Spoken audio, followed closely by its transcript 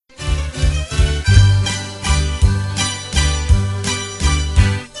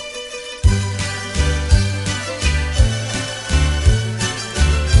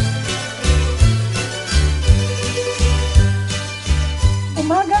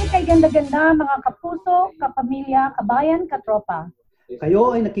Mabuhay kay ganda-ganda mga kapuso, kapamilya, kabayan, katropa.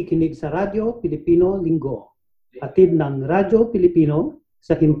 Kayo ay nakikinig sa Radyo Pilipino Linggo. Hatid ng Radyo Pilipino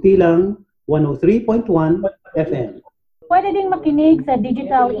sa himpilang 103.1 FM. Pwede ding makinig sa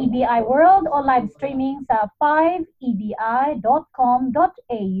Digital EBI World o live streaming sa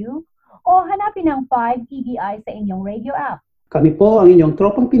 5ebi.com.au o hanapin ang 5EBI sa inyong radio app. Kami po ang inyong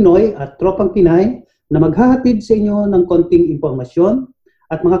tropang Pinoy at tropang Pinay na maghahatid sa inyo ng konting impormasyon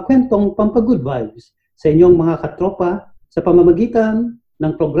at mga kwentong pampagood vibes sa inyong mga katropa sa pamamagitan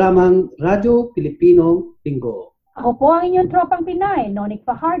ng programang Radyo Pilipino Linggo. Ako po ang inyong tropang Pinay, Nonic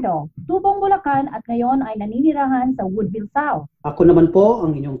Fajardo, Tubong Bulacan at ngayon ay naninirahan sa Woodville South. Ako naman po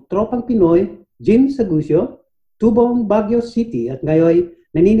ang inyong tropang Pinoy, Jim Sagusio, Tubong Baguio City at ngayon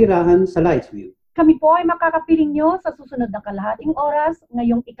naninirahan sa Lightsview. Kami po ay makakapiling nyo sa susunod na kalahating oras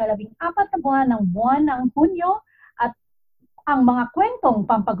ngayong ika-14 na buwan ng Hunyo at ang mga kwentong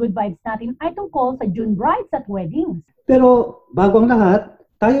pampagood vibes natin ay tungkol sa June brides at weddings. Pero bago ang lahat,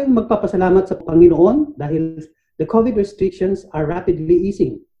 tayo magpapasalamat sa Panginoon dahil the COVID restrictions are rapidly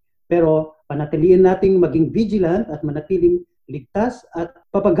easing. Pero panatiliin nating maging vigilant at manatiling ligtas at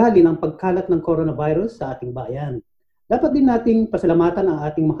papagali ng pagkalat ng coronavirus sa ating bayan. Dapat din nating pasalamatan ang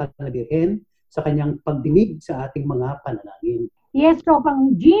ating mahal na Birhen sa kanyang pagdinig sa ating mga panalangin. Yes,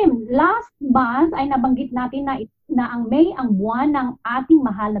 Tropang Jim, last month ay nabanggit natin na ang May ang buwan ng ating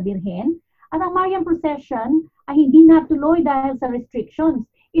mahal na Birhen at ang Marian Procession ay hindi natuloy dahil sa restrictions.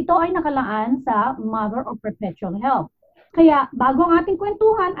 Ito ay nakalaan sa Mother of Perpetual Help. Kaya bago ang ating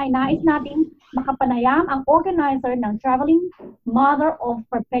kwentuhan ay nais nating makapanayam ang organizer ng Traveling Mother of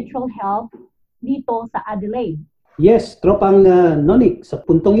Perpetual Help dito sa Adelaide. Yes, Tropang Nonic, sa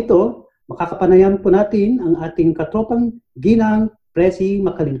puntong ito, makakapanayam po natin ang ating katropang Ginang Presi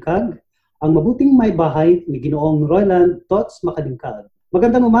Makalingkag, ang mabuting may bahay ni Ginoong Royland Tots Makalingkag.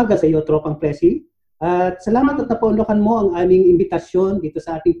 Magandang umaga sa iyo, Tropang Presi, at salamat at napaunlakan mo ang aming imbitasyon dito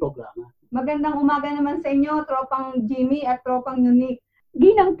sa ating programa. Magandang umaga naman sa inyo, Tropang Jimmy at Tropang Nunique.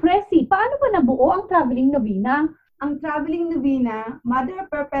 Ginang Presi, paano ba nabuo ang Traveling Novena? Ang Traveling Novena, Mother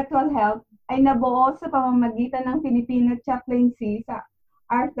of Perpetual Help, ay nabuo sa pamamagitan ng Filipino Chaplaincy sa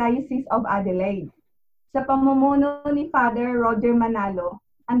Archdiocese of Adelaide. Sa pamumuno ni Father Roger Manalo,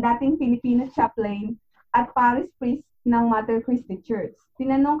 ang dating Filipino chaplain at parish priest ng Mater Christi Church.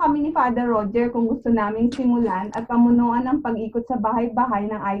 Tinanong kami ni Father Roger kung gusto naming simulan at pamunuan ang pag-ikot sa bahay-bahay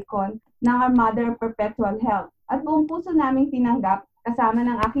ng icon ng Our Mother of Perpetual Help. At buong puso naming tinanggap kasama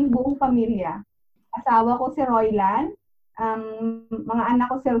ng aking buong pamilya. Asawa ko si Royland, mga anak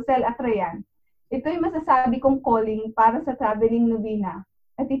ko si Rosel at Rayan. Ito'y masasabi kong calling para sa Traveling Novena.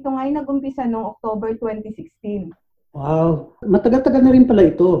 At ito nga'y nag-umpisa noong October 2016. Wow, matagal-tagal na rin pala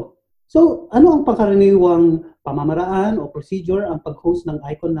ito. So, ano ang pangkaraniwang pamamaraan o procedure ang pag-host ng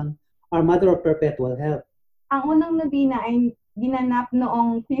icon ng Our Mother of Perpetual Help? Ang unang novena ay ginanap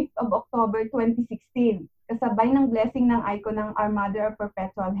noong 5th of October 2016, kasabay ng blessing ng icon ng Our Mother of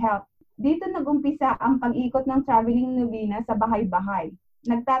Perpetual Help. Dito nag-umpisa ang pag-ikot ng Traveling Novena sa bahay-bahay.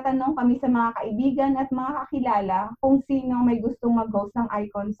 Nagtatanong kami sa mga kaibigan at mga kakilala kung sino may gustong mag-host ng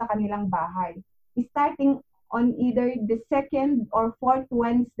icon sa kanilang bahay. Starting on either the 2nd or 4th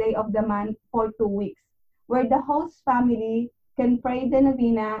Wednesday of the month for 2 weeks, where the host family can pray the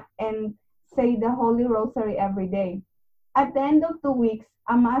novena and say the Holy Rosary every day. At the end of 2 weeks,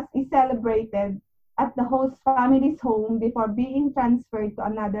 a Mass is celebrated at the host family's home before being transferred to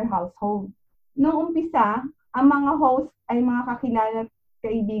another household. Noong umpisa, ang mga host ay mga kakilala at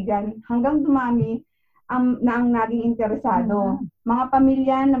kaibigan hanggang dumami na ang naging interesado. Mga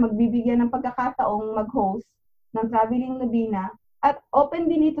pamilya na magbibigyan ng pagkakataong mag-host ng Traveling Novena at open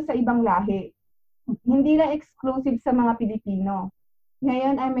din ito sa ibang lahi. Hindi lang exclusive sa mga Pilipino.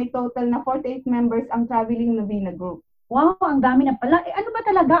 Ngayon ay may total na 48 members ang Traveling Novena Group. Wow, ang dami na pala. Ano ba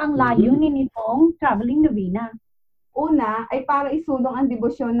talaga ang layunin nitong Traveling Novena? Una ay para isulong ang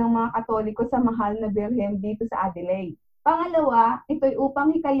debosyon ng mga Katoliko sa mahal na Birhen dito sa Adelaide. Pangalawa, ito'y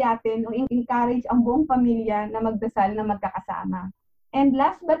upang hikayatin o encourage ang buong pamilya na magdasal na magkakasama. And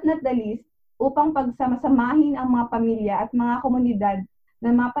last but not the least, upang pagsamasamahin ang mga pamilya at mga komunidad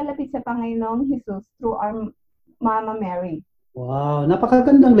na mapalapit sa Panginoong Hesus through our Mama Mary. Wow,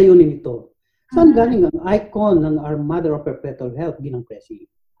 napakagandang layunin ito. Saan galing ang icon ng Our Mother of Perpetual Help, Ginang Presi?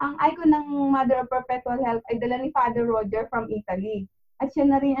 Ang icon ng Mother of Perpetual Help ay dala ni Father Roger from Italy. At siya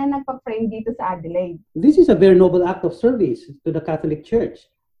na rin ang nagpa-frame dito sa Adelaide. This is a very noble act of service to the Catholic Church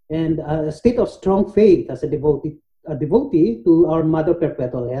and a state of strong faith as a devotee to Our Mother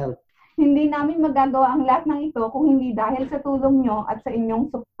Perpetual Help. Hindi namin magagawa ang lahat ng ito kung hindi dahil sa tulong nyo at sa inyong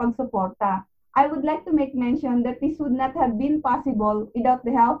pagsuporta. I would like to make mention that this would not have been possible without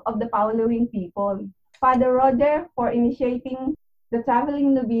the help of the following people. Father Roger for initiating the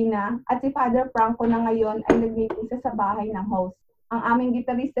Traveling Novena at si Father Franco na ngayon ay nag-meeting sa bahay ng host. Ang aming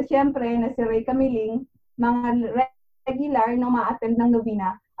gitarista siyempre na si Ray Camiling, mga regular na ma-attend ng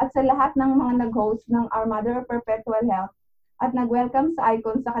novena at sa lahat ng mga nag-host ng Our Mother of Perpetual Health at nag-welcome sa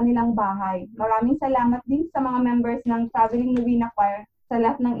Icon sa kanilang bahay. Maraming salamat din sa mga members ng Traveling Novena Choir sa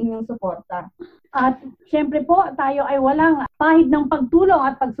lahat ng inyong suporta. At syempre po, tayo ay walang pahid ng pagtulong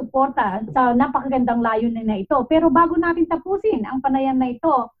at pagsuporta sa napakagandang layunin na ito. Pero bago natin tapusin ang panayam na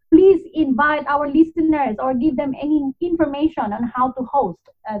ito, please invite our listeners or give them any information on how to host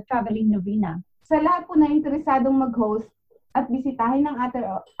a Traveling Novena. Sa lahat po na interesadong mag-host at bisitahin ng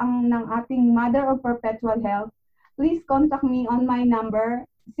ating Mother of Perpetual Health, please contact me on my number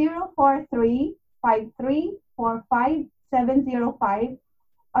 043-5345-705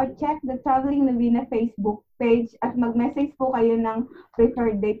 or check the Traveling Novena Facebook page at mag-message po kayo ng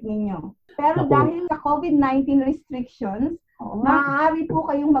preferred date ninyo. Pero dahil sa COVID-19 restrictions, maaari po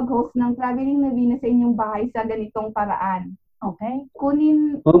kayong mag-host ng Traveling Novena sa inyong bahay sa ganitong paraan. Okay.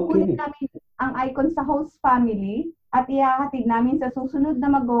 Kunin namin ang icon sa host family at ihahatid namin sa susunod na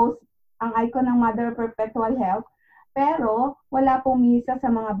mag-host ang icon ng Mother of Perpetual Health, pero wala pong misa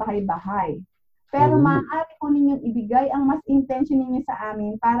sa mga bahay-bahay. Pero maaari po ninyong ibigay ang mas intention ninyo sa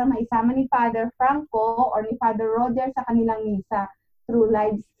amin para maisama ni Father Franco or ni Father Roger sa kanilang misa through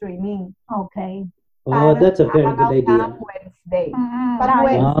live streaming. Okay. Oh, that's a very good idea. Wednesday.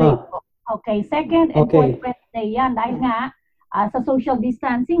 Wednesday po. Okay, second and fourth Wednesday yan. Dahil nga, sa social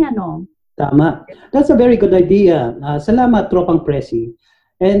distancing, Tama. That's a very good idea. Salamat, Tropang Presi.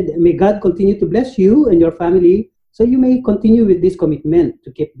 And may God continue to bless you and your family so you may continue with this commitment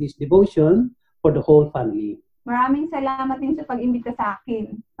to keep this devotion for the whole family. Maraming salamat din sa pag-imbita sa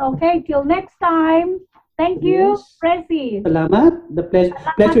akin. Okay, till next time. Thank you, Presi. Salamat. The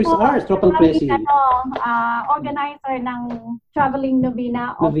pleasure is ours, Tropang Presi. Organizer ng Traveling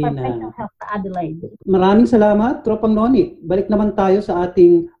Novena of Perpetual Health sa Adelaide. Maraming salamat, Tropang Noni. Balik naman tayo sa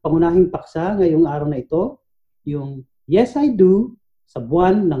ating pangunahing paksa ngayong araw na ito, yung Yes, I Do sa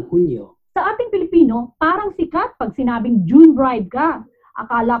buwan ng Hunyo. Sa ating Pilipino, parang sikat pag sinabing June bride ka.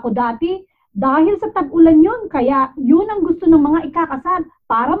 Akala ko dati, dahil sa tag-ulan yun, kaya yun ang gusto ng mga ikakasal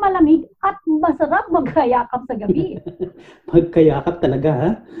para malamig at masarap magkayakap sa gabi. Magkayakap talaga,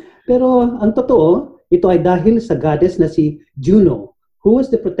 ha? Pero ang totoo, ito ay dahil sa goddess na si Juno, who was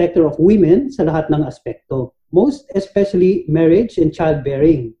the protector of women sa lahat ng aspekto, most especially marriage and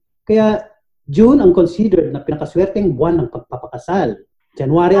childbearing. Kaya June ang considered na pinakaswerteng buwan ng pagpapakasal.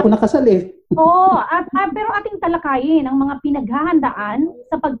 January ako nakasal eh. Oo, pero ating talakayin ang mga pinaghahandaan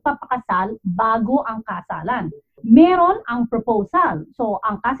sa pagpapakasal bago ang kasalan. Meron ang proposal. So,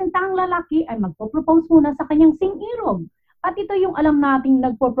 ang kasintahang lalaki ay magpo-propose muna sa kanyang sing-irog. At ito yung alam nating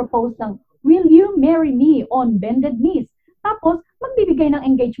nagpo-propose ng, will you marry me on bended knees? Tapos, magbibigay ng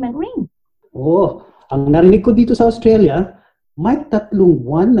engagement ring. Oo, ang narinig ko dito sa Australia, may 3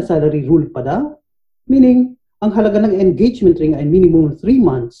 buwan na salary rule pa daw. Meaning, ang halaga ng engagement ring ay minimum 3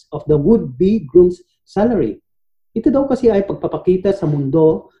 months of the would-be groom's salary. Ito daw kasi ay pagpapakita sa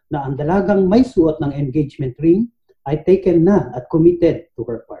mundo na ang dalagang may suot ng engagement ring ay taken na at committed to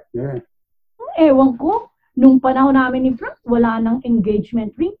her partner. Ewan ko, nung panahon namin ni Frank, wala ng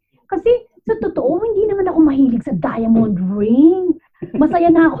engagement ring. Kasi sa totoo, hindi naman ako mahilig sa diamond ring.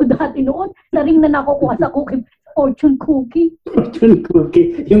 Masaya na ako dati noon. Sa ring na nakukuha sa fortune cookie. Fortune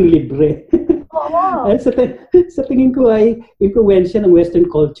cookie, yung libre. Oo. Sa tingin ko ay influensya ng Western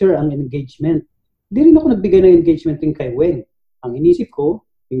culture ang engagement. Di rin ako nagbigay ng engagement ring kay Weng. Ang inisip ko,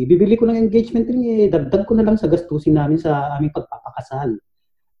 yung ibibili ko ng engagement ring, dagdag ko na lang sa gastusin namin sa aming pagpapakasal.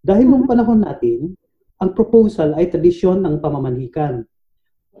 Dahil nung panahon natin, ang proposal ay tradisyon ng pamamanhikan.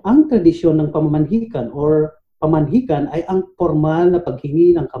 Ang tradisyon ng pamamanhikan or pamanhikan ay ang formal na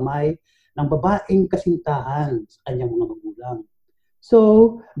paghingi ng kamay ng babaeng kasintahan sa kanyang mga magulang.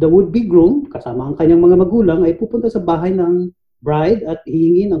 So, the would-be groom, kasama ang kanyang mga magulang, ay pupunta sa bahay ng bride at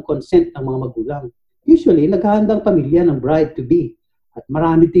hihingi ng consent ng mga magulang. Usually, naghahanda ang pamilya ng bride-to-be at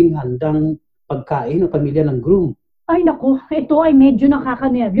marami ding handang pagkain ng pamilya ng groom. Ay naku, ito ay medyo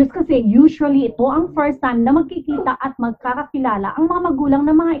nakaka-nervyos kasi usually ito ang first time na magkikita at magkakakilala ang mga magulang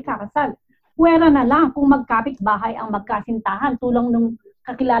ng mga ikakasal. Puwera na lang kung magkapit-bahay ang magkasintahan tulong nung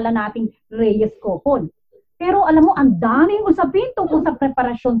kakilala nating Reyes Copon. Pero alam mo, ang daming usapin tungkol sa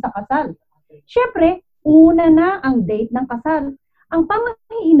preparasyon sa kasal. Siyempre, una na ang date ng kasal. Ang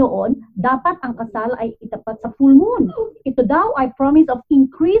panghiinoon, dapat ang kasal ay itapat sa full moon. Ito daw ay promise of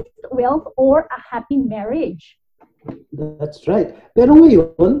increased wealth or a happy marriage. That's right. Pero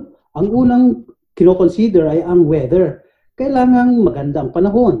ngayon, Ang unang kino-consider ay ang weather. Kailangang maganda ang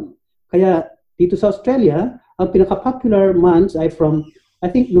panahon. Kaya dito sa Australia, ang pinaka-popular months ay from, I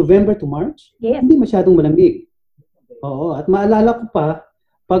think, November to March. Yes. Hindi masyadong malamig. Oo, at maalala ko pa,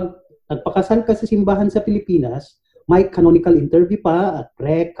 pag nagpakasal ka sa simbahan sa Pilipinas, may canonical interview pa at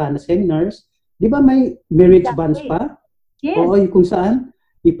pre-can seminars. Di ba may marriage banns pa? Yes. Oo, yung kung saan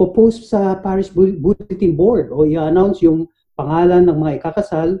ipopost sa parish bulletin board o i-announce yung pangalan ng mga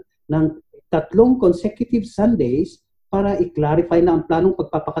ikakasal ng 3 consecutive Sundays para i-clarify na ang planong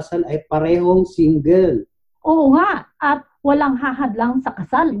pagpapakasal ay parehong single. Oo nga, at walang hahadlang sa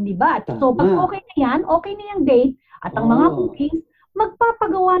kasal, di ba? So pag okay na yan, okay na yung date, at ang mga bookings,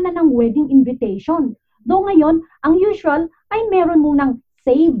 magpapagawa na ng wedding invitation. Though ngayon, ang usual ay meron munang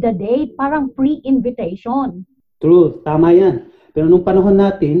save the date, parang pre-invitation. True, tama yan. Pero nung panahon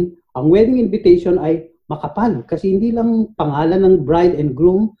natin, ang wedding invitation ay makapal kasi hindi lang pangalan ng bride and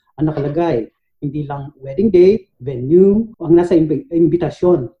groom ang nakalagay. Hindi lang wedding date, venue, ang nasa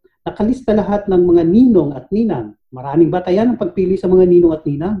imbitasyon. Nakalista lahat ng mga ninong at ninang. Maraming batayan ang pagpili sa mga ninong at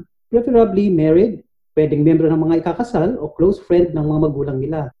ninang. Preferably married, pwedeng membro ng mga ikakasal o close friend ng mga magulang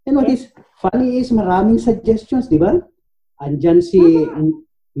nila. And what is funny is maraming suggestions, di ba? Andyan si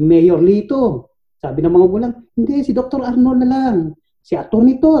Mayor Lito. Sabi ng mga magulang, hindi, si Dr. Arnold na lang. Si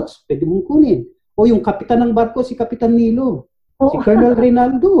Atty. Tots, pwede mong kunin. O yung kapitan ng barko, si Kapitan Nilo. Si Colonel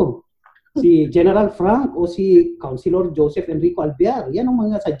Reynaldo. Si General Frank o si Councilor Joseph Enrico Alvear. Yan ang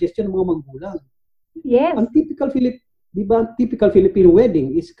mga suggestion ng mga magulang. Yes. Ang typical Filipino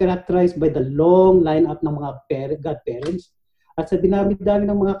wedding is characterized by the long lineup ng mga godparents. At sa dinami-dami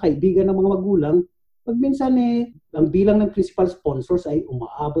ng mga kaibigan ng mga magulang, pag minsan ang bilang ng principal sponsors ay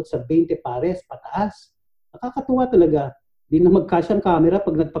umaabot sa 20 pares pataas. Nakakatuwa talaga. Di na magkasya ang camera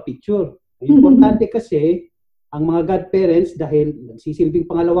pag nagpa-picture. Importante kasi ang mga godparents dahil nagsisilbing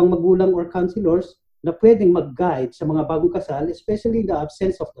pangalawang magulang or counselors na pwedeng mag-guide sa mga bagong kasal, especially in the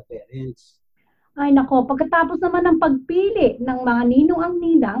absence of the parents. Ay nako, pagkatapos naman ng pagpili ng mga ninong ang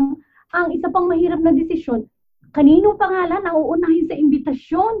ninang, ang isa pang mahirap na desisyon, kaninong pangalan ang uunahin sa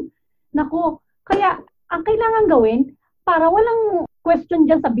imbitasyon? Nako, kaya ang kailangan gawin para walang question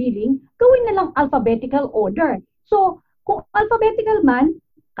dyan sa billing, gawin na lang alphabetical order. So, kung alphabetical man,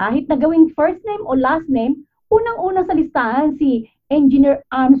 kahit na gawing first name o last name, unang-una sa listahan si Engineer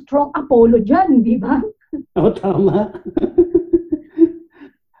Armstrong Apollo dyan, di ba? Oo, tama.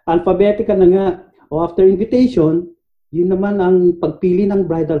 Alphabetical na nga. O after invitation, yun naman ang pagpili ng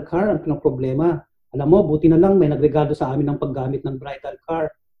bridal car ang pinaproblema. Alam mo, buti na lang may nagregalo sa amin ng paggamit ng bridal car.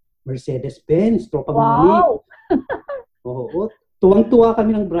 Mercedes-Benz, tropang wow! Oo, tuwang-tuwa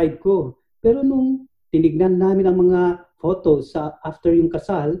kami ng bride ko. Pero nung tinignan namin ang mga photos sa after yung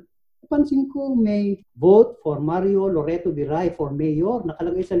kasal, napansin ko may vote for Mario Loreto Viray for mayor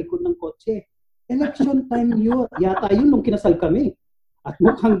nakalagay sa likod ng kotse. Election time yun. Yata yun nung kinasal kami. At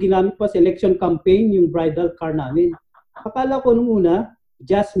mukhang ginamit pa sa election campaign yung bridal car namin. Akala ko nung una,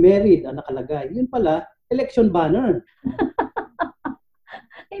 just married ang nakalagay. Yun pala, election banner.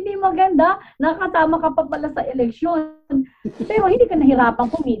 Hindi maganda. Nakasama ka pa pala sa eleksyon. Pero hindi ka nahirapang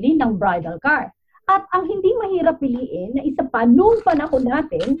pumili ng bridal car. At ang hindi mahirap piliin na isa pa noong panahon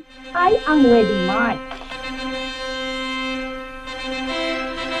natin ay ang wedding march.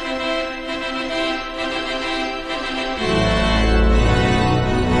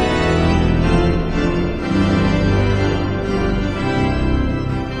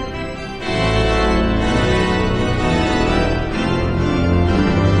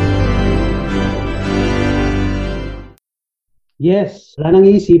 Yes, wala nang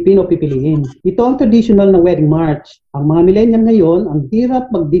iisipin o pipiliin. Ito ang traditional na wedding march. Ang mga millennial ngayon, ang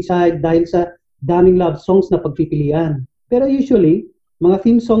hirap mag-decide dahil sa daming love songs na pagpipilian. Pero usually, mga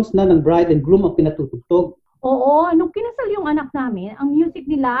theme songs na ng bride and groom ang pinatutugtog. Oo, nung kinasal yung anak namin, ang music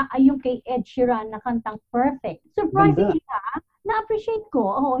nila ay yung kay Ed Sheeran na kantang Perfect. Surprisingly na-appreciate ko.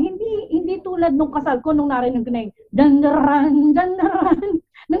 Oh, hindi tulad nung kasal ko nung narinig ko na yung dandaran, dandaran.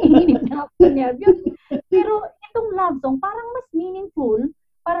 Nang ininip na ako ng nervyos. Pero itong love song parang mas meaningful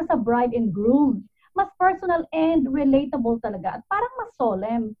para sa bride and groom. Mas personal and relatable talaga. At parang mas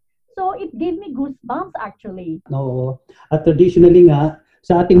solemn. So it gave me goosebumps actually. Oo. At traditionally nga,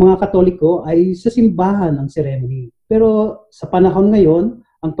 sa ating mga Katoliko ay sa simbahan ang ceremony. Pero sa panahon ngayon,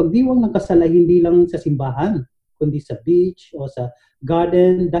 ang pagdiwang ng kasal ay hindi lang sa simbahan, kundi sa beach o sa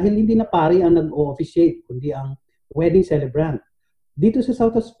garden dahil hindi na pari ang nag-o-officiate, kundi ang wedding celebrant. Dito sa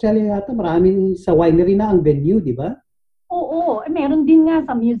South Australia yata maraming sa winery na ang venue, di ba? Oo, meron din nga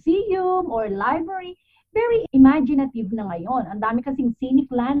sa museum or library. Very imaginative na ngayon. Ang dami kasing scenic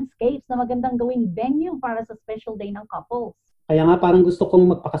landscapes na magandang gawing venue para sa special day ng couples. Kaya nga parang gusto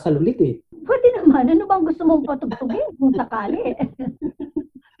kong magpakasal ulit eh. Pwede naman. Ano bang gusto mong patugtugin kung sakali?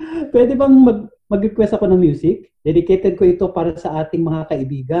 Pwede bang mag-request ako ng music? Dedicated ko ito para sa ating mga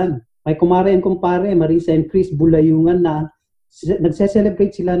kaibigan. May kumare and kumpare, Marisa and Chris Bulayungan na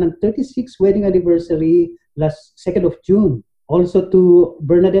nagse-celebrate sila ng 36th wedding anniversary last 2nd of June. Also to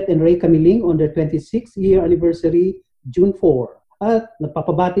Bernadette and Ray Camiling on their 26th year anniversary, June 4. At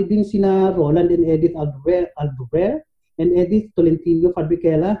nagpapabati din sina Roland and Edith Alburer and Edith Tolentino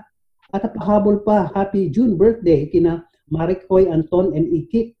Fabriquela. At napahabol pa, happy June birthday kina Maricoy Anton and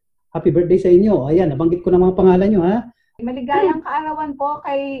Iki. Happy birthday sa inyo. Ayan, nabanggit ko na mga pangalan nyo ha. Maligayang kaarawan po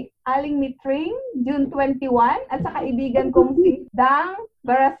kay Aling Mitring, June 21, at sa kaibigan kong si Dang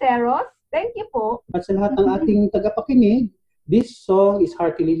Baraceros. Thank you po. At sa lahat ng ating tagapakinig, this song is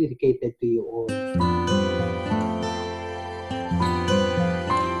heartily dedicated to you all.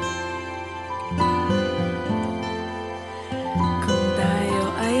 Kung tayo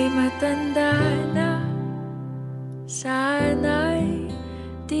ay matanda na, sana'y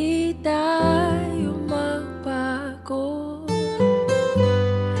di tayo magbago.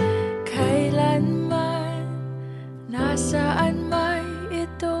 Kailanman, nasaan may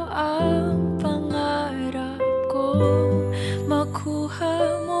ito ang pangarap ko. Makuha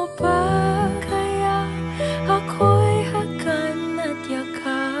mo pa kaya ako'y hakan at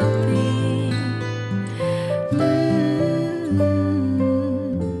yakapin.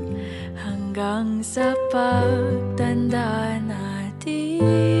 Hanggang sa pagtanda natin,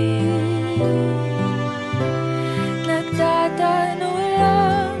 nagtatanong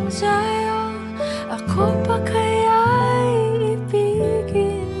lang sa'yo, ako pa kaya'y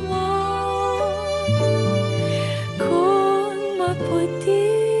ibigin mo? Kung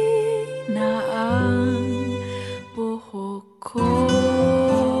maputi na ang buhok ko.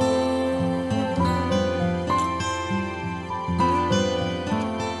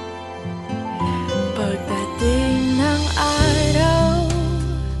 Pagdating ng araw,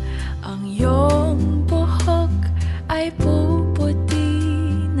 ang iyong buhok ay puputi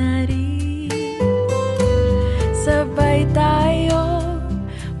na rin. Sabay tayo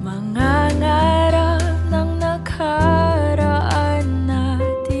mangangarap ng nakaraan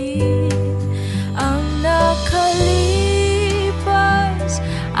natin. Ang nakalipas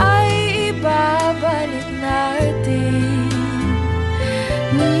ay ibabalik natin.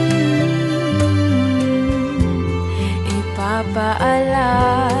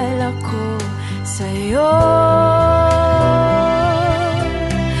 Ipapaalala ko sa'yo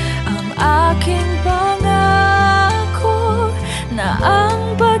ang aking pangako na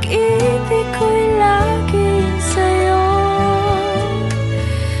ang pag-ibig ko'y laging sa'yo.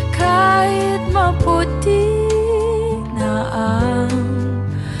 Kahit maputi na ang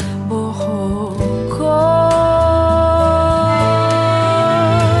buhok ko.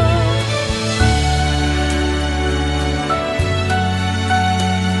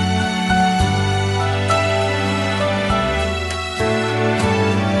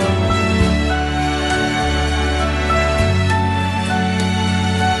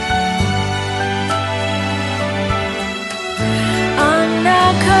 Ang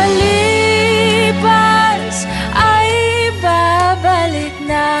nakalipas ay babalik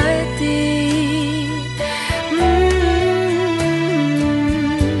natin.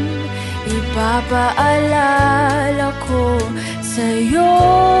 Ipapaalala ko sa'yo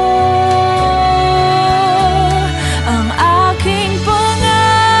ang aking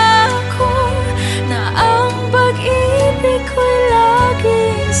pangako na ang pag-ibig ko'y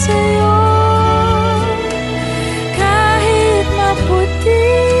laging sa'yo. Kahit maputi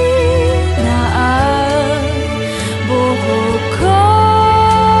na ang buhok ko,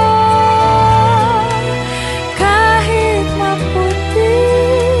 kahit maputi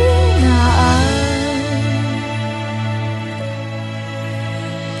na ang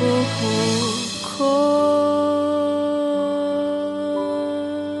buhok ko.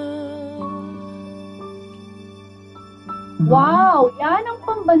 Wow! Yan ang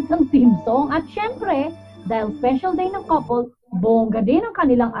pambansang theme song. At syempre, dahil special day ng couple, bongga din ang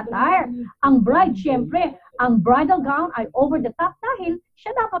kanilang attire. Ang bride, syempre, ang bridal gown ay over the top dahil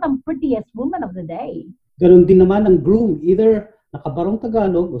siya dapat ang prettiest woman of the day. Ganon din naman ang groom, either nakabarong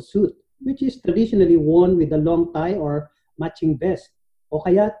Tagalog o suit, which is traditionally worn with a long tie or matching vest. O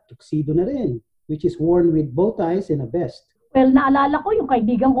kaya tuxedo na rin, which is worn with bow ties and a vest. Well, naalala ko yung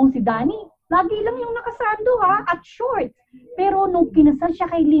kaibigan kong si Danny. Lagi lang yung nakasando at shorts. Pero nung kinasal siya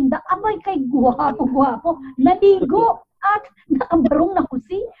kay Linda, abay kay gwapo-gwapo, naligo at nakabarong na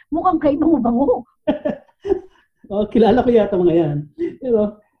kusi, mukhang kay bango-bango. Kilala ko yata mga yan.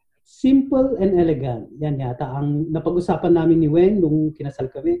 Pero Simple and elegant. Yan yata ang napag-usapan namin ni Wen nung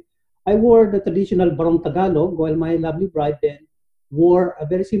kinasal kami. I wore the traditional Barong Tagalog while my lovely bride then wore a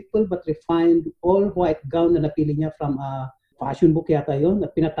very simple but refined all-white gown na napili niya from a fashion book yata yun,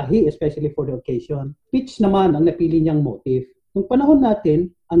 na pinatahi especially for the occasion. Peach naman ang napili niyang motif. Nung panahon natin,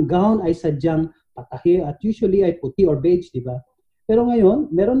 ang gown ay sadyang patahi at usually ay puti or beige, di ba? Pero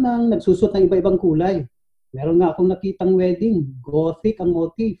ngayon, meron nang nagsusot ng iba-ibang kulay. Meron nga akong nakitang wedding, gothic ang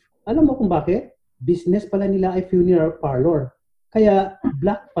motif. Alam mo kung bakit? Business pala nila ay funeral parlor. Kaya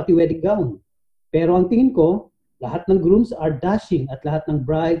black pati wedding gown. Pero ang tingin ko, lahat ng grooms are dashing at lahat ng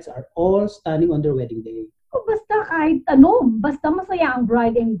brides are all stunning on their wedding day. O basta kahit ano, basta masaya ang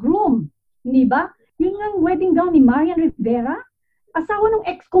bride and groom. Hindi ba? Yun ang wedding gown ni Marian Rivera. Asawa ng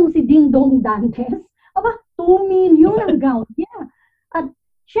ex kong si Ding Dong Dantes. Aba, 2 million ang gown niya. At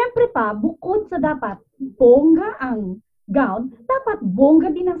syempre pa, bukod sa dapat bongga ang gown, dapat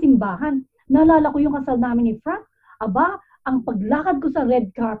bongga din ang simbahan. Naalala ko yung kasal namin ni Frank. Aba, ang paglakad ko sa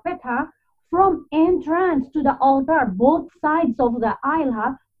red carpet ha, from entrance to the altar, both sides of the aisle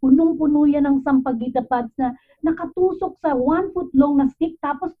ha, punong-puno yan ng sampaguita pads na nakatusok sa 1 foot long na stick,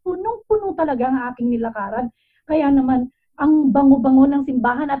 tapos punong-puno talaga ang aking nilakaran. Kaya naman, ang bango-bango ng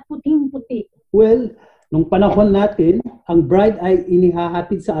simbahan at puting-puti. Well, nung panahon natin, ang bride ay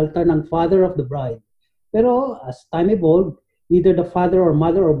inihahatid sa altar ng father of the bride. Pero as time evolved, either the father or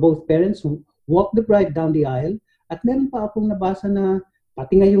mother or both parents walk the bride down the aisle. At meron pa akong nabasa na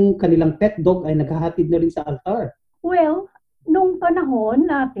pati nga yung kanilang pet dog ay naghahatid na rin sa altar. Well, nung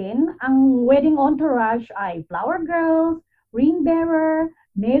panahon natin, ang wedding entourage ay flower girls, ring bearer,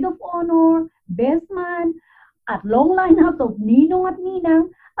 maid of honor, best man, at long lineups of ninong at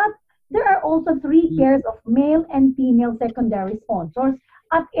ninang. At there are also 3 pairs of male and female secondary sponsors.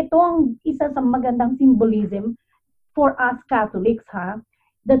 At ito ang isa sa magandang symbolism for us Catholics, ha?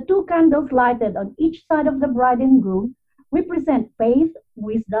 The 2 candles lighted on each side of the bride and groom represent faith,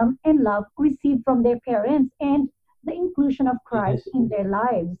 wisdom, and love received from their parents and the inclusion of Christ in their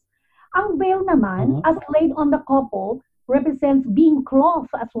lives. Ang veil naman, as laid on the couple, represents being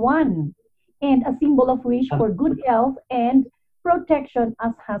clothed as one and a symbol of wish for good health and protection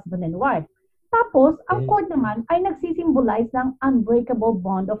as husband and wife. Tapos, ang cord naman ay nagsisimbolize ng unbreakable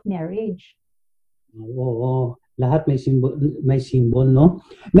bond of marriage. Oo, lahat may symbol, no?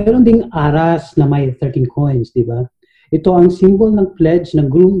 Meron ding aras na may 13 coins, di ba? Ito ang symbol ng pledge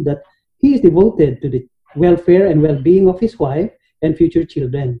ng groom that he is devoted to the welfare and well-being of his wife and future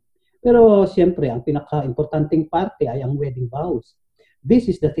children. Pero siyempre, ang pinaka-importanting parte ay ang wedding vows.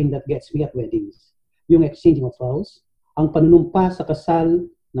 This is the thing that gets me at weddings. Yung exchanging of vows, ang panunumpa sa kasal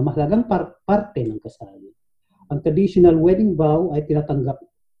na mahalagang parte ng kasal. Ang traditional wedding vow ay tinatanggap,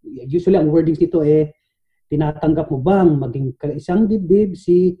 usually ang wordings nito tinatanggap mo bang maging isang dibdib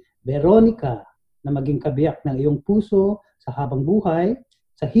si Veronica na maging kabiyak ng iyong puso sa habang buhay,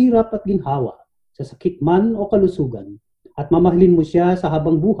 sa hirap at ginhawa, sa sakit man o kalusugan, at mamahalin mo siya sa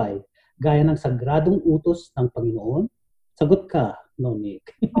habang buhay, gaya ng sagradong utos ng Panginoon? Sagot ka,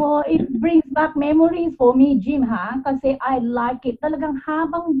 Nonik. Oh, it brings back memories for me, Jim, ha? Kasi I like it. Talagang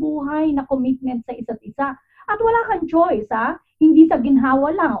habang buhay na commitment sa isa't isa. At wala kang choice, ha? Hindi sa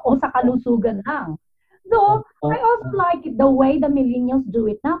ginhawa lang o sa kalusugan lang. So, I also like it the way the millennials do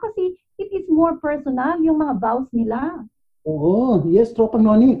it now kasi it is more personal yung mga vows nila. Oo, yes, Tropang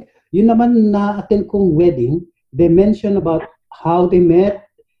Nonik. Yun naman na-attend kong wedding, they mention about how they met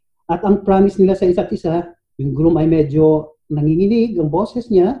at ang promise nila sa isa't isa. Yung groom ay medyo nanginginig, ang boses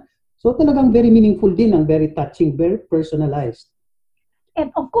niya. So talagang very meaningful din, ang very touching, very personalized.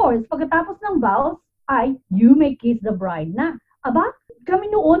 And of course, pagkatapos ng vows, ay you may kiss the bride na. Aba,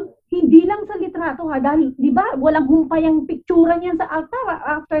 kami noon, hindi lang sa litrato ha, dahil di ba walang humpay ang picture niyan sa altar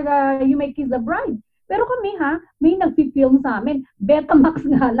after the you may kiss the bride. Pero kami ha, may nagpi-film sa amin. Betamax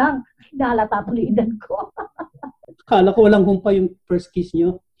nga lang. Nalata tuloy edad ko. Akala ko walang humpay yung first kiss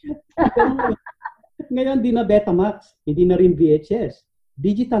nyo. Ngayon, di na Betamax, hindi na rin VHS.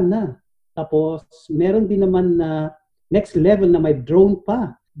 Digital na. Tapos, meron din naman na next level na may drone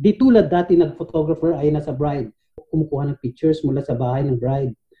pa. Di tulad dati nag-photographer ay nasa bride. Kumukuha ng pictures mula sa bahay ng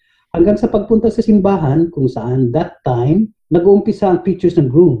bride. Hanggang sa pagpunta sa simbahan, kung saan that time, nag-uumpisa ang pictures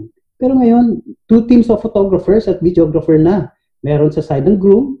ng groom. Pero ngayon, 2 teams of photographers at videographer na. Meron sa side ng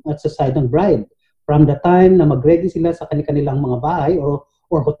groom at sa side ng bride. From the time na mag-ready sila sa kanilang mga bahay or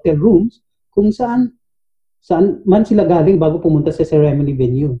hotel rooms, kung saan man sila galing bago pumunta sa ceremony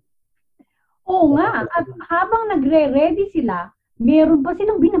venue. Oo nga, at habang nagre-ready sila, meron pa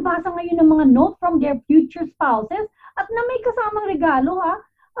silang binabasa ngayon ng mga note from their future spouses at na may kasamang regalo ha.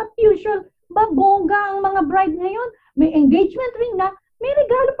 At usual, babongga ang mga bride ngayon. May engagement ring na, May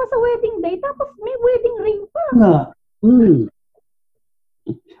regalo pa sa wedding day, tapos may wedding ring pa. Nga.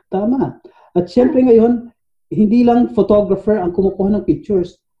 Tama. At syempre ngayon, hindi lang photographer ang kumukuha ng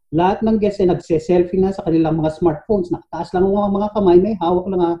pictures. Lahat ng guests ay nagse-selfie na sa kanilang mga smartphones. Nakataas lang ang mga kamay, may hawak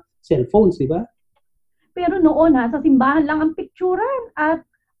lang ang cellphones, di ba? Pero noon sa simbahan lang ang picturean at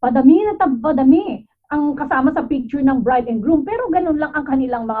padami na padami ang kasama sa picture ng bride and groom. Pero ganun lang ang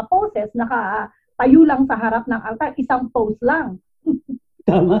kanilang mga poses, nakatayo lang sa harap ng altar, isang pose lang.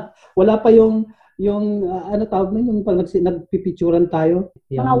 Tama. Wala pa yung ano tawag na yung pag nagpipicturan tayo.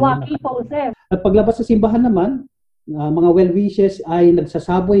 Mga wacky poses. At paglabas sa simbahan naman, mga well-wishes ay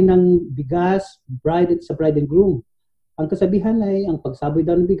nagsasaboy ng bigas sa bride and groom. Ang kasabihan ay ang pagsaboy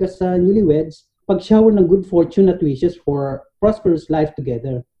daw ng bigas sa newlyweds, pag-shower ng good fortune at wishes for prosperous life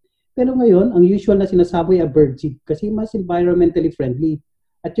together. Pero ngayon, ang usual na sinasaboy ay birdseed kasi mas environmentally friendly.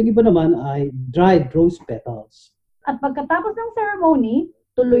 At yung iba naman ay dried rose petals. At pagkatapos ng ceremony,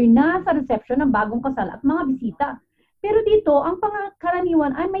 tuloy na sa reception ng bagong kasal at mga bisita. Pero dito, ang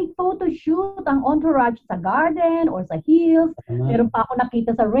pangkaraniwan ay may photo shoot ang entourage sa garden or sa hills. Meron pa ako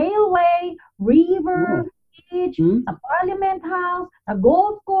nakita sa railway, river, beach, sa Parliament House, sa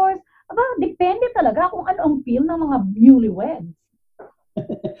golf course. Aba, depende talaga kung ano ang feel ng mga newlyweds.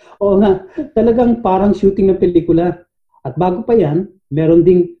 Oo nga, talagang parang shooting ng pelikula. At bago pa yan, meron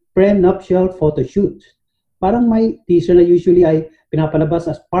ding pre-nuptial photo shoot. Parang may teaser na usually ay pinapalabas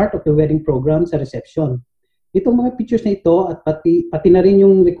as part of the wedding program sa reception. Itong mga pictures na ito at pati na rin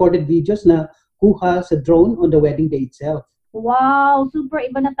yung recorded videos na kuha sa drone on the wedding day itself. Wow, super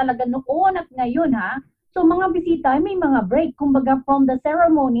iba na talaga noon at ngayon So mga bisita may mga break, kumbaga from the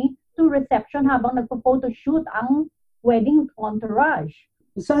ceremony to reception habang nagpo-photoshoot ang wedding entourage.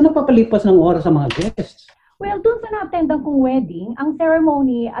 Saan papalipas ng oras ang mga guests? Well, dun sa na-attendan kong wedding, ang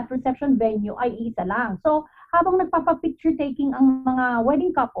ceremony at reception venue ay isa lang. So, habang nagpapa-picture taking ang mga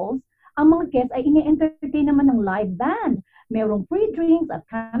wedding couples, ang mga guests ay ini-entertain naman ng live band. Merong free drinks at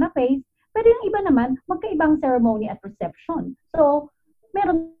canapes, pero yung iba naman, magkaibang ceremony at reception. So,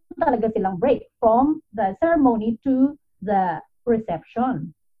 meron talaga silang break from the ceremony to the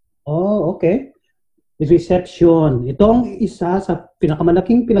reception. Oh, okay. Reception. Ito ang isa sa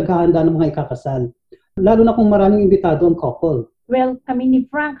pinakamalaking pinaghahanda ng mga ikakasal. Lalo na kung maraming imbitado ang couple. Well, kami ni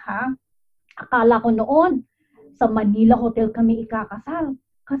Frank akala ko noon, sa Manila Hotel kami ikakasal.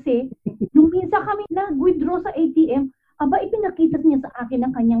 Kasi, nung minsan kami nag-withdraw sa ATM, ipinakita niya sa akin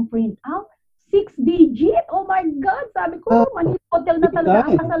ang kanyang printout. 6 digit? Oh my God! Sabi ko, Manila Hotel na talaga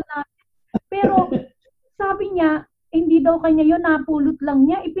ang kasal natin. Pero, sabi niya, hindi daw kanya yun, napulot lang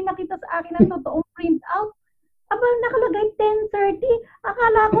niya. Ipinakita sa akin ang totoong printout. Nakalagay 10:30.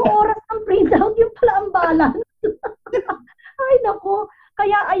 Akala ko oras ng printout, yung pala ang balance. Ay, nako.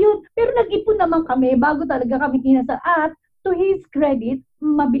 Kaya ayun, pero nag-ipon naman kami bago talaga kami kinasal. At to his credit,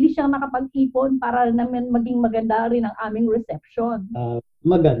 mabilis siyang nakapag-ipon para naman maging maganda rin ang aming reception.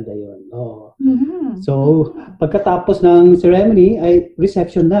 Maganda yun. Oh. So, pagkatapos ng ceremony ay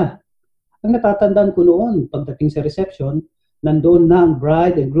reception na. Ang natatandaan ko noon, pagdating sa reception, nandoon na ang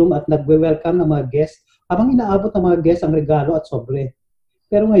bride and groom at nagwe-welcome ng mga guests habang inaabot ng mga guests ang regalo at sobre.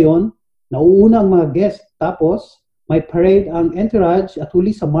 Pero ngayon, nauuna ang mga guests. Tapos, may parade ang entourage at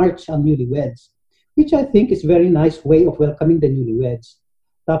huli sa march ang newlyweds. Which I think is very nice way of welcoming the newlyweds.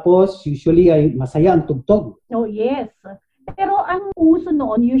 Tapos, usually ay masaya ang tugtog. Oh, yes. Pero ang uso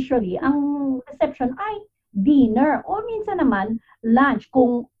noon, usually, ang reception ay dinner o minsan naman lunch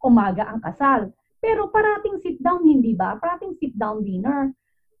kung umaga ang kasal. Pero parating sit down, hindi ba? Parating sit down dinner.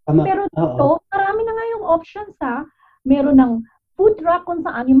 Pero dito, marami na nga yung options Meron ng food truck kung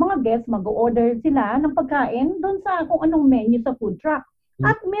saan yung mga guests mag-order sila ng pagkain doon sa kung anong menu sa food truck.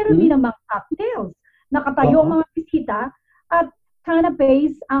 At meron din namang cocktails. Nakatayo ang mga bisita at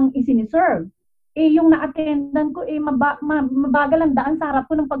canapes ang isiniserve. Yung na-attendan ko, mabagal ang daan sa harap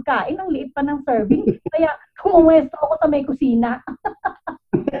ko ng pagkain. Ang liit pa ng serving. Kaya kumwesto ako sa may kusina.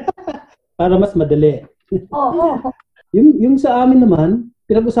 Para mas madali. Oo. Yung sa amin naman,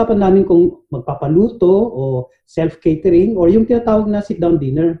 pinag-usapan namin kung magpapaluto o self-catering or yung tinatawag na sit-down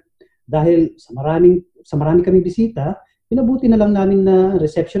dinner. Dahil sa marami kaming bisita, pinabuti na lang namin na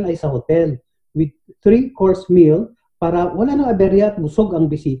reception ay sa hotel with 3-course meal para wala nang aberya at busog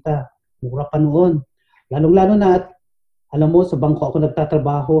ang bisita. Mura pa noon. Lalong-lalo na at alam mo, sa bangko ako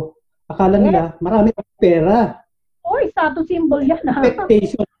nagtatrabaho. Akala nila, marami akong pera. Oy, status symbol yan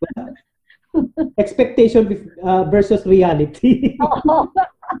Expectation. Expectation versus reality.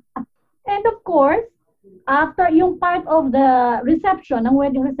 And of course, after yung part of the reception, ang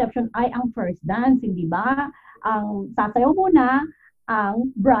wedding reception ay ang first dance, hindi ba? Ang sasayaw muna ang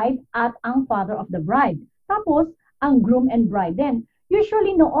bride at ang father of the bride. Tapos, ang groom and bride din.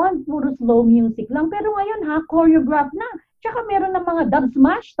 Usually noon, puro slow music lang. Pero ngayon choreograph na. Tsaka meron ng mga dub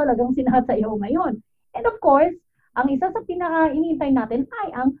smash talagang sinasayaw ngayon. And of course, ang isa sa pinaka-inintay natin ay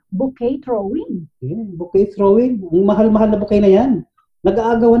ang bouquet throwing. Yeah, bouquet throwing. Ang mahal-mahal na bouquet na yan.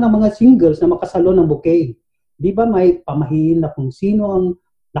 Nag-aagawan ng mga singles na makasalo ng bouquet. Di ba may pamahiin na kung sino ang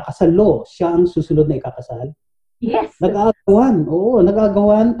nakasalo, siya ang susunod na ikakasal? Yes. Nag-aagawan. Oo,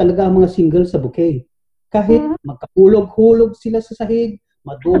 nag-aagawan talaga ang mga singles sa bouquet. Kahit magkahulog-hulog sila sa sahig,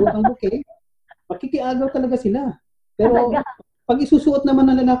 madurog ang bouquet, makikiagaw talaga sila. Pero pag isusuot naman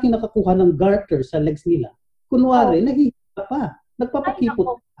ng lalaki nakakuha ng garter sa legs nila, kunwari, nahihiya pa.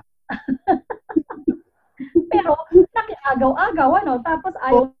 Nagpapakipot. Pero nakiagaw-agaw, tapos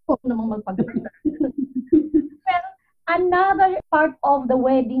ayaw namang magpag-garter. Pero another part of the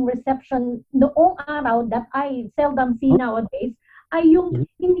wedding reception noong araw that I seldom see nowadays ay yung,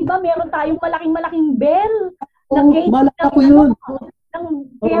 hindi ba meron tayong malaking-malaking bell na gate ng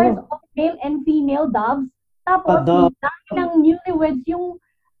pairs of male and female doves. Tapos, ng newlyweds yung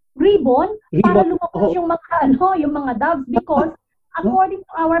ribbon para lumabas yung mga doves because according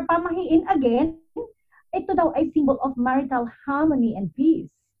to our pamahiin again, ito daw ay symbol of marital harmony and peace.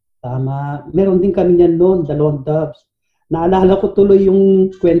 Tama. Meron din kami yan noon, 2 doves. Naalala ko tuloy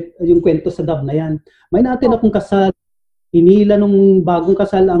yung kwento sa dove na yan. May natin akong kasal. Hinila nung bagong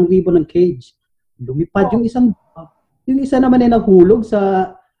kasal ang ribbon ng cage. Lumipad yung isang dove. Yung isa naman ay nahulog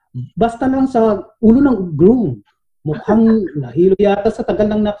basta lang sa ulo ng groom. Mukhang nahilo yata sa tagal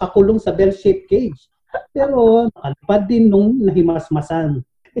lang nakakulong sa bell-shaped cage. Pero nakalipad din nung nahimasmasan.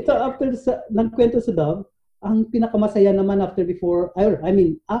 Ito after nagkwento sa dove, ang pinakamasaya naman after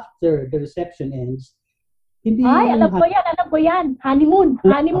the reception ends, hindi alam ko yan. Honeymoon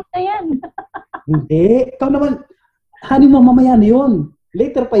na yan. Hindi. Ikaw naman, honeymoon mamaya na yun.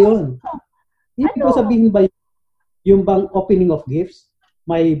 Later pa yun. Ibig ko sabihin ba yung bang opening of gifts?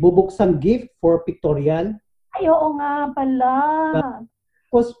 May bubuksang gift for pictorial. Ay, oo nga pala.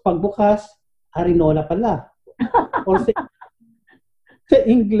 Tapos pagbukas, harinola pala. Or sa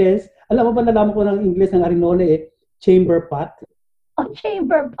English, alam mo ba nalaman ko ng English ng harinola chamber pot. Oh,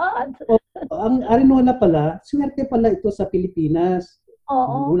 chamber pot. Ang harinola pala, swerte pala ito sa Pilipinas.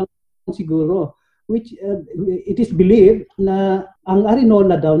 Oo. Unang siguro. Which it is believed na ang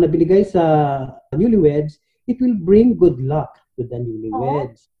harinola daw na binigay sa newlyweds, it will bring good luck to the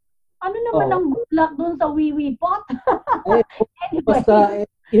newlyweds. Ano naman ang good luck doon sa wiwi pot? Anyway, basta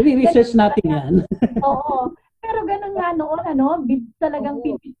i-research natin yan. Oo. Pero ganun nga noon, talagang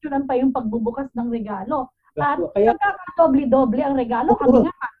pipicturan pa yung pagbubukas ng regalo. At nagkakadoble-doble ang regalo. Kami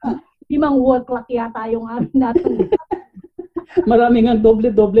nga, 5 wall clock yata yung amin natin. Maraming ang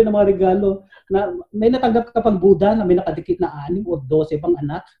doble-doble ng mga regalo. Na may natanggap ka pang Buddha na may nakadikit na 6 o 12 pang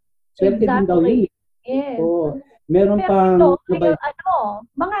anak. Swerte din daw yun. Yes. So, meron pang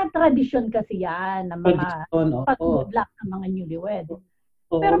mga tradisyon kasi yan ng mga pag-good luck ng mga newlyweds.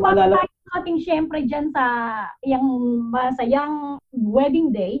 Pero pagkain natin syempre dyan sa yung masayang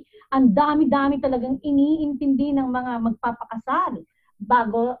wedding day, ang dami-dami talagang iniintindi ng mga magpapakasal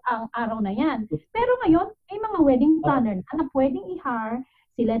bago ang araw na yan. Pero ngayon, may mga wedding planner na pwedeng i-hire,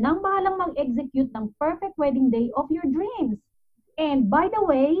 sila nang bahalang mag-execute ng perfect wedding day of your dreams. And by the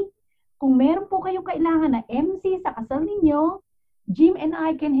way, kung meron po kayong kailangan na MC sa kasal ninyo, Jim and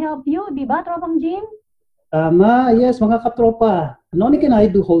I can help you. Di ba, Tropang Jim? Tama, yes, mga katropa. Nonik and I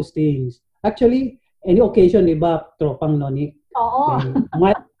do hostings. Actually, any occasion, di ba, Tropang Nonik? Oo.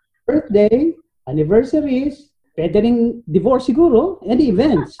 My birthday, anniversaries, pwede rin divorce siguro, any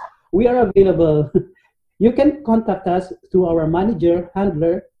events. We are available. You can contact us through our manager,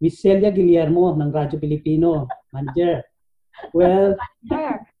 handler, Miss Celia Guillermo ng Radyo Pilipino. Manager. Well,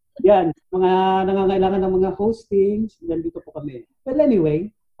 yan, mga nangangailangan ng mga hostings, nandito po kami. Well,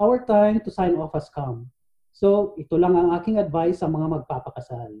 anyway, our time to sign off has come. So, ito lang ang aking advice sa mga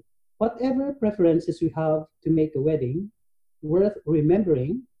magpapakasal. Whatever preferences we have to make a wedding worth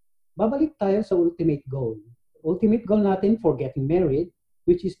remembering, babalik tayo sa ultimate goal. Ultimate goal natin for getting married,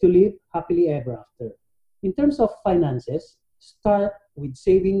 which is to live happily ever after. In terms of finances, start with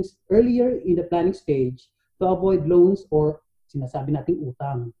savings earlier in the planning stage to avoid loans or sinasabi nating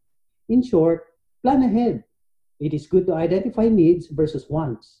utang. In short, plan ahead. It is good to identify needs versus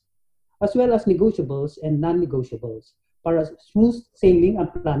wants, as well as negotiables and non-negotiables para smooth sailing and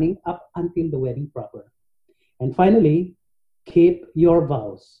planning up until the wedding proper. And finally, keep your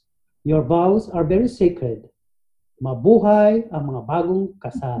vows. Your vows are very sacred. Mabuhay ang mga bagong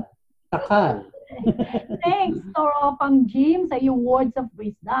kasal. Takal. Thanks, Tropang Jim, sa iyong words of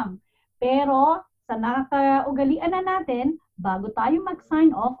wisdom. Pero sa nakakaugalian na natin, bago tayo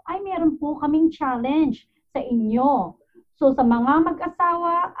mag-sign off, ay meron po kaming challenge sa inyo. So sa mga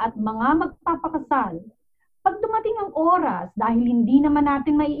mag-asawa at mga magpapakasal, pag dumating ang oras dahil hindi naman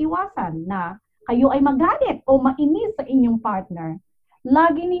natin maiiwasan na kayo ay magalit o mainis sa inyong partner,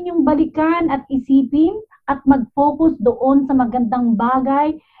 lagi ninyong balikan at isipin at mag-focus doon sa magandang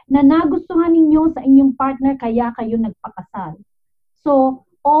bagay na nagustuhan ninyo sa inyong partner kaya kayo nagpakasal. So,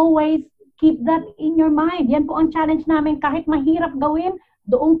 always keep that in your mind. Yan po ang challenge namin. Kahit mahirap gawin,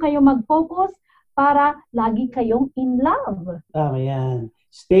 doon kayo mag-focus para lagi kayong in love. Tama yan.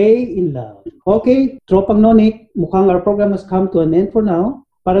 Stay in love. Okay, Tropang Nonik, mukhang our program has come to an end for now.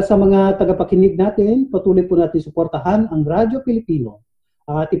 Para sa mga tagapakinig natin, patuloy po natin suportahan ang Radyo Pilipino.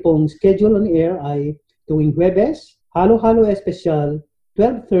 Ang ating pong schedule on air ay tuwing Huwebes, Halo-Halo Espesyal,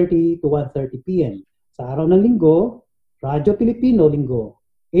 12:30 to 1:30 p.m. Sa araw ng Linggo, Radyo Pilipino Linggo,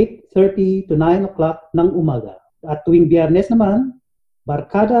 8:30 to 9 o'clock ng umaga. At tuwing Biyernes naman,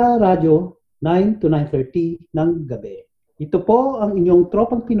 Barkada Radyo, 9 to 9:30 ng gabi. Ito po ang inyong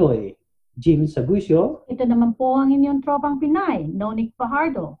Tropang Pinoy, Jim Saguisio. Ito naman po ang inyong Tropang Pinay, Nonik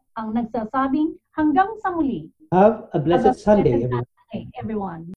Fajardo, ang nagsasabing hanggang sa muli. Have a blessed Sunday, everyone. Everyone.